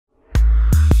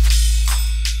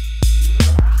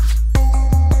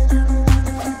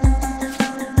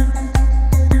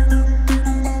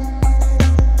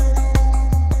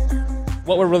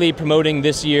really promoting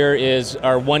this year is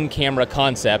our One Camera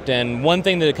Konzept, and one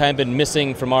thing that had kind of been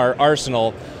missing from our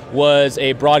arsenal was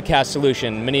a broadcast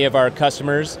solution. Many of our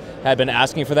customers had been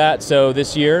asking for that, so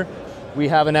this year we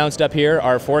have announced up here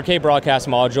our 4K broadcast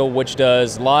module, which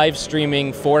does live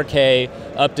streaming 4K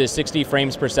up to 60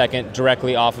 frames per second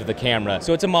directly off of the camera.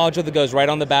 So it's a module that goes right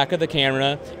on the back of the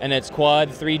camera, and it's quad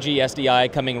 3G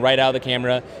SDI coming right out of the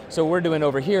camera. So what we're doing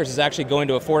over here is actually going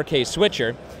to a 4K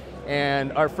switcher.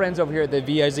 And our friends over here at the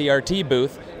VIZRT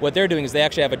booth, what they're doing is they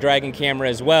actually have a Dragon camera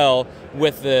as well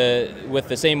with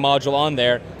the same module on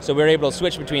there, so we're able to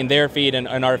switch between their feed and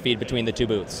our feed between the two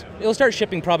booths. It'll start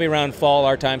shipping probably around fall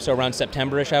our time, so around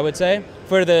September-ish, I would say.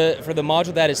 For the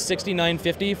module, that is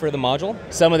 $69.50 for the module.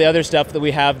 Some of the other stuff that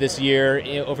we have this year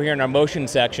over here in our motion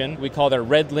section, we call the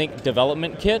Redlink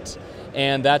Development Kit,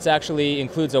 and that actually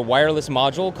includes a wireless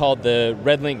module called the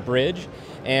Redlink Bridge.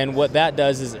 And what that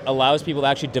does is allows people to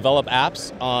actually develop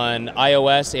apps on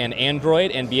iOS and Android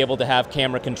and be able to have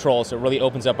camera control, so it really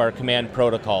opens up our command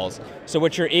protocols. So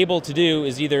what you're able to do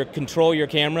is either control your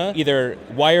camera, either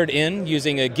wired in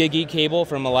using a GigE cable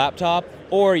from a laptop,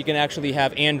 or you can actually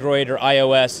have Android or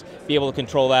iOS be able to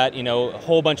control that, a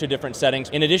whole bunch of different settings.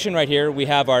 In addition, right here, we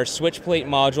have our switch plate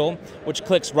module, which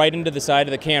clicks right into the side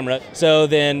of the camera. So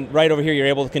then right over here, you're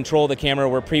able to control the camera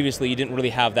where previously you didn't really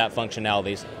have that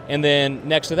functionalities. And then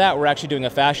next to that, we're actually doing a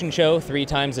fashion show 3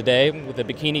 times a day with a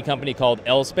bikini company called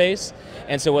L-Space.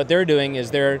 And so what they're doing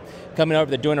is they're coming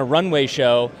over, they're doing a runway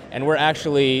show, and we're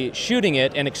actually shooting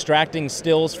it and extracting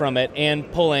stills from it and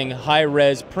pulling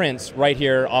high-res prints right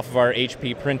here off of our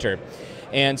HP printer.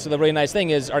 And so the really nice thing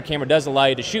is our camera does allow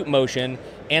you to shoot motion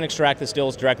and extract the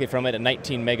stills directly from it at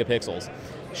 19 megapixels.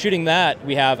 Shooting that,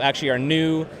 we have actually our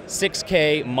new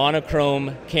 6K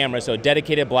monochrome camera, so a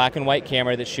dedicated black and white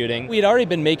camera that's shooting. We had already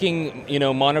been making,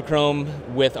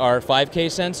 monochrome with our 5K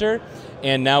sensor,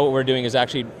 and now what we're doing is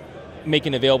actually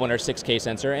making available in our 6K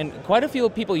sensor, and quite a few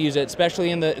people use it,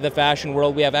 especially in the fashion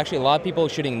world. We have actually a lot of people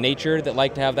shooting nature that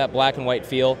like to have that black and white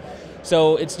feel.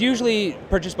 So it's usually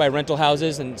purchased by rental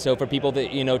houses, and so for people that,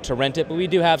 to rent it, but we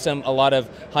do have a lot of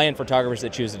high-end photographers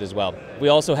that choose it as well. We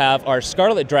also have our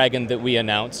Scarlet Dragon that we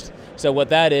announced. So what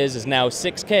that is now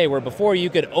 6K, where before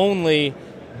you could only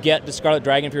get the Scarlet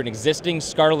Dragon if you're an existing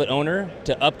Scarlet owner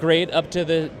to upgrade up to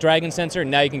the Dragon sensor.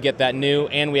 Now you can get that new,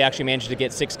 and we actually managed to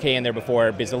get 6K in there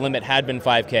before because the limit had been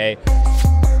 5K.